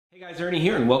Hey guys, Ernie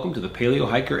here and welcome to the Paleo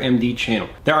Hiker MD channel.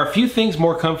 There are a few things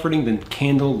more comforting than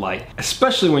candle light,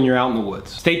 especially when you're out in the woods.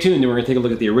 Stay tuned and we're going to take a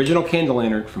look at the original candle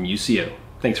lantern from UCO.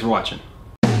 Thanks for watching.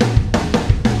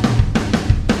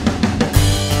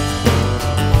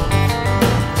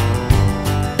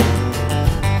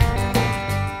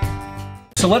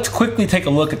 So let's quickly take a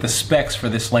look at the specs for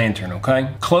this lantern,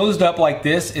 okay? Closed up like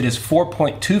this, it is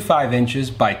 4.25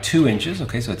 inches by 2 inches,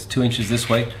 okay, so it's 2 inches this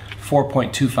way,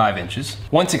 4.25 inches.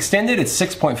 Once extended, it's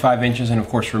 6.5 inches and of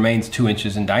course remains 2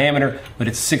 inches in diameter, but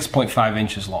it's 6.5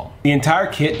 inches long. The entire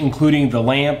kit, including the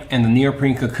lamp and the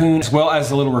neoprene cocoon, as well as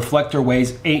the little reflector,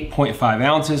 weighs 8.5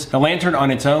 ounces. The lantern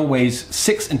on its own weighs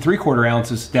 6 3/4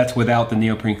 ounces. That's without the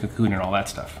neoprene cocoon and all that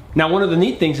stuff. Now, one of the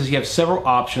neat things is you have several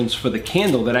options for the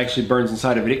candle that actually burns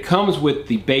inside of it. It comes with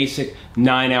the basic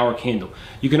 9-hour candle.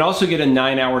 You can also get a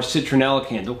 9-hour citronella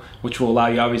candle, which will allow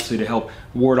you obviously to help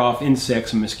ward off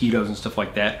insects and mosquitoes and stuff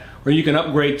like that. Or you can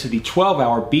upgrade to the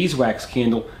 12-hour beeswax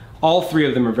candle. All three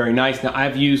of them are very nice. Now,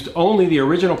 I've used only the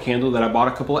original candle that I bought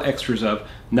a couple of extras of,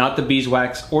 not the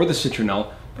beeswax or the citronella,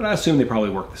 but I assume they probably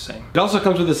work the same. It also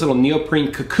comes with this little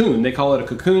neoprene cocoon. They call it a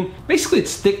cocoon. Basically,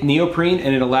 it's thick neoprene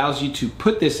and it allows you to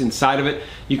put this inside of it.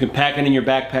 You can pack it in your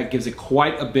backpack, gives it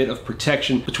quite a bit of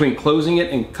protection between closing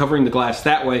it and covering the glass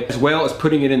that way, as well as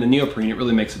putting it in the neoprene. It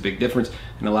really makes a big difference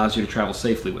and allows you to travel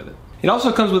safely with it. It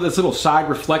also comes with this little side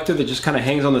reflector that just kind of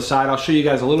hangs on the side. I'll show you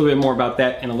guys a little bit more about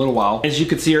that in a little while. As you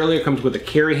could see earlier, it comes with a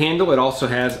carry handle. It also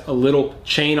has a little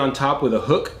chain on top with a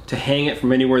hook to hang it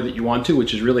from anywhere that you want to,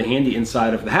 which is really handy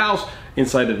inside of the house,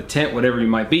 inside of the tent, whatever you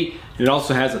might be. And it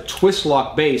also has a twist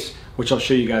lock base, which I'll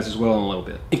show you guys as well in a little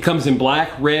bit. It comes in black,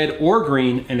 red, or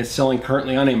green, and it's selling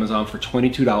currently on Amazon for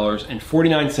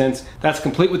 $22.49. That's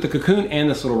complete with the cocoon and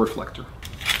this little reflector.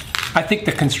 I think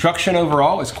the construction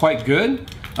overall is quite good.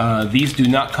 These do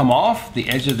not come off. The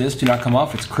edge of this do not come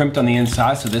off. It's crimped on the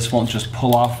inside, so this won't just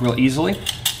pull off real easily.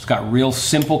 It's got real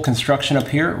simple construction up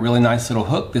here, really nice little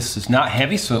hook. This is not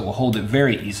heavy, so it will hold it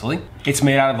very easily. It's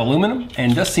made out of aluminum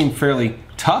and does seem fairly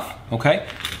tough, okay?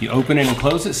 You open it and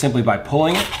close it simply by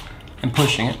pulling it and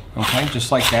pushing it, okay?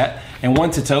 Just like that. And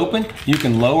once it's open, you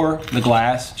can lower the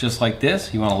glass just like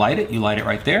this. You wanna light it, you light it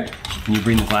right there, and you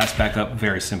bring the glass back up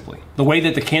very simply. The way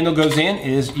that the candle goes in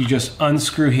is you just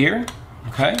unscrew here,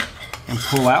 okay, and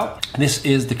pull out. This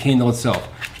is the candle itself.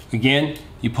 Again,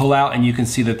 you pull out and you can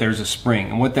see that there's a spring.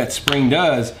 And what that spring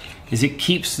does is it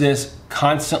keeps this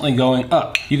constantly going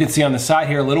up. You can see on the side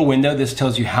here a little window. This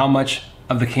tells you how much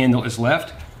of the candle is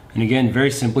left. And again, very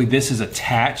simply, this is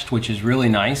attached, which is really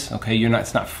nice. Okay,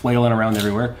 it's not flailing around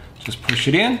everywhere. Just push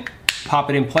it in, pop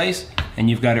it in place, and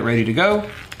you've got it ready to go.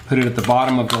 Put it at the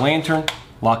bottom of the lantern,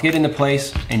 lock it into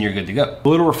place, and you're good to go. The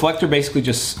little reflector basically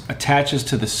just attaches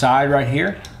to the side right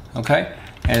here, okay?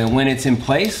 And when it's in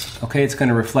place, okay, it's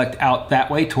gonna reflect out that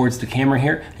way towards the camera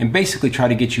here and basically try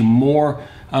to get you more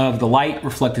of the light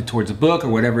reflected towards a book or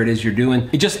whatever it is you're doing.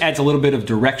 It just adds a little bit of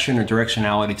direction or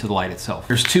directionality to the light itself.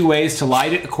 There's 2 ways to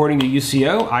light it according to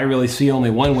UCO. I really see only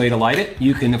one way to light it.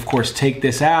 You can, of course, take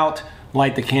this out,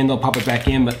 light the candle, pop it back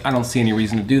in, but I don't see any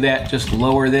reason to do that. Just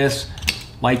lower this,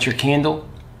 light your candle,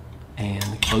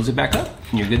 and close it back up,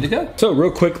 and you're good to go. So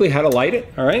real quickly, how to light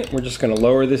it. All right, we're just gonna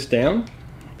lower this down,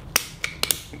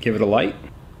 give it a light.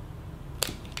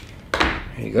 There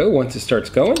you go. Once it starts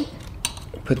going,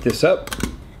 put this up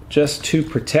just to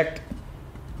protect,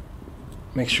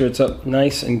 make sure it's up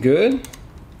nice and good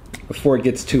before it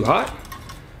gets too hot.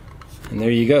 And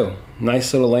there you go,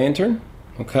 nice little lantern,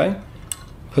 okay?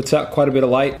 Puts out quite a bit of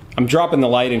light. I'm dropping the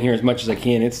light in here as much as I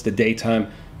can. It's the daytime.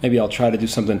 Maybe I'll try to do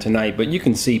something tonight, but you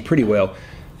can see pretty well.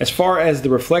 As far as the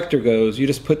reflector goes, you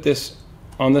just put this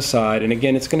on the side, and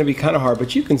again, it's gonna be kind of hard,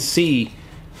 but you can see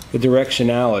the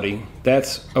directionality.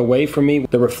 That's away from me.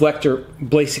 The reflector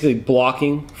basically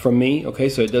blocking from me, okay,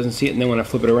 so it doesn't see it, and then when I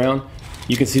flip it around,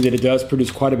 you can see that it does produce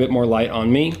quite a bit more light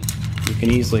on me. You can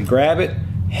easily grab it,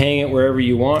 hang it wherever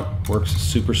you want. Works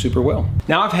super, super well.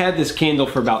 Now, I've had this candle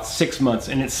for about 6 months,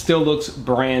 and it still looks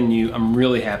brand new. I'm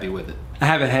really happy with it. I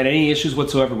haven't had any issues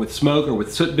whatsoever with smoke or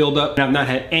with soot buildup, and I've not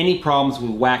had any problems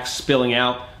with wax spilling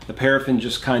out. The paraffin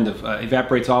just kind of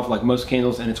evaporates off like most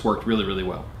candles, and it's worked really, really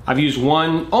well. I've used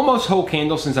one almost whole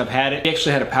candle since I've had it. I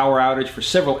actually had a power outage for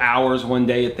several hours one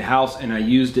day at the house, and I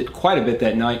used it quite a bit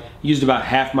that night. Used about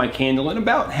half my candle in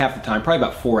about half the time, probably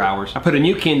about 4 hours. I put a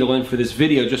new candle in for this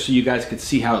video just so you guys could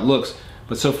see how it looks,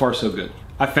 but so far so good.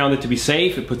 I found it to be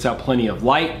safe. It puts out plenty of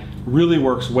light, really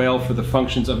works well for the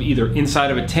functions of either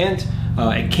inside of a tent,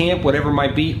 at camp, whatever it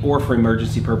might be, or for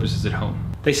emergency purposes at home.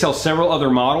 They sell several other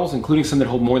models, including some that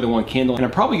hold more than one candle, and I'm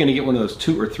probably gonna get one of those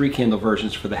 2 or 3 candle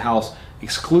versions for the house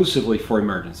exclusively for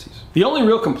emergencies. The only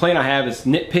real complaint I have is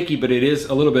nitpicky, but it is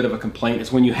a little bit of a complaint,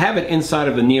 is when you have it inside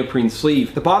of the neoprene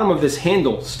sleeve, the bottom of this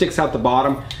handle sticks out the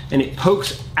bottom and it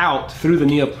pokes out through the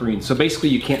neoprene. So basically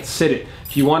you can't sit it.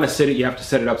 If you want to sit it, you have to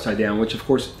set it upside down, which of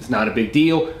course is not a big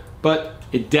deal, but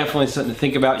it definitely is something to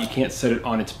think about. You can't set it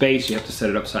on its base, you have to set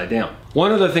it upside down.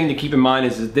 One other thing to keep in mind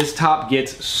is that this top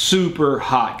gets super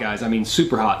hot, guys. I mean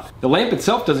super hot. The lamp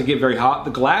itself doesn't get very hot,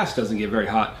 the glass doesn't get very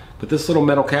hot, but this little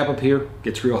metal cap up here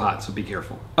gets real hot, so be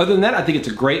careful. Other than that, I think it's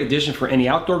a great addition for any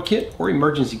outdoor kit or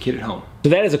emergency kit at home. So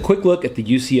that is a quick look at the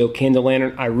UCO candle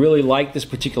lantern. I really like this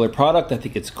particular product. I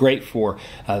think it's great for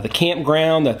the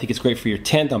campground. I think it's great for your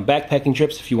tent on backpacking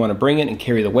trips if you want to bring it and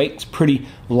carry the weight. It's pretty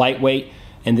lightweight,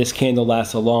 and this candle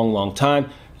lasts a long, long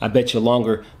time. I bet you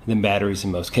longer than batteries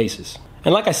in most cases.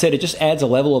 And like I said, it just adds a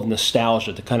level of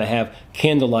nostalgia to kind of have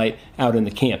candlelight out in the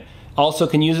camp. Also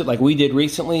can use it like we did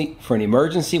recently for an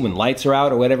emergency when lights are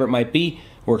out or whatever it might be.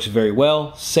 Works very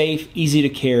well, safe, easy to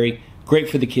carry, great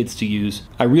for the kids to use.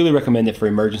 I really recommend it for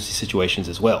emergency situations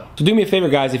as well. So do me a favor,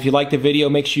 guys, if you liked the video,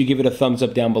 make sure you give it a thumbs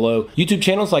up down below. YouTube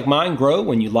channels like mine grow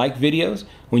when you like videos,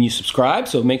 when you subscribe,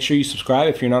 so make sure you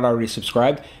subscribe if you're not already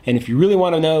subscribed. And if you really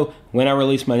want to know when I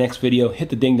release my next video, hit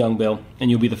the ding dong bell and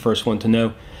you'll be the first one to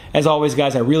know. As always,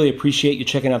 guys, I really appreciate you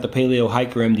checking out the Paleo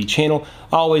Hiker MD channel.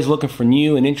 Always looking for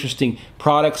new and interesting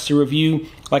products to review.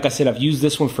 Like I said, I've used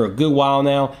this one for a good while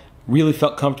now. Really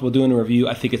felt comfortable doing a review.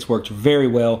 I think it's worked very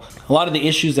well. A lot of the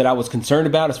issues that I was concerned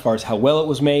about as far as how well it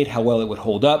was made, how well it would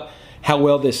hold up, how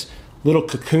well this little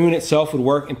cocoon itself would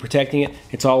work in protecting it,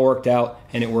 it's all worked out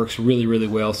and it works really, really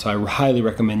well. So I highly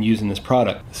recommend using this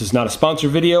product. This is not a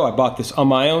sponsored video. I bought this on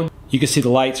my own. You can see the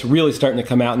lights really starting to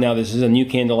come out now. This is a new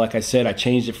candle, like I said. I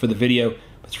changed it for the video.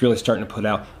 It's really starting to put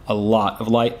out a lot of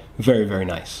light. Very, very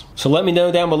nice. So let me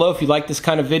know down below if you like this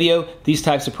kind of video, these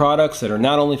types of products that are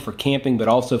not only for camping, but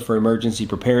also for emergency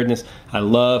preparedness. I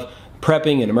love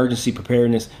prepping and emergency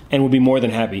preparedness, and will be more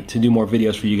than happy to do more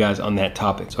videos for you guys on that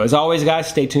topic. So as always, guys,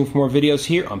 stay tuned for more videos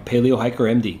here on Paleo Hiker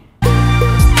MD.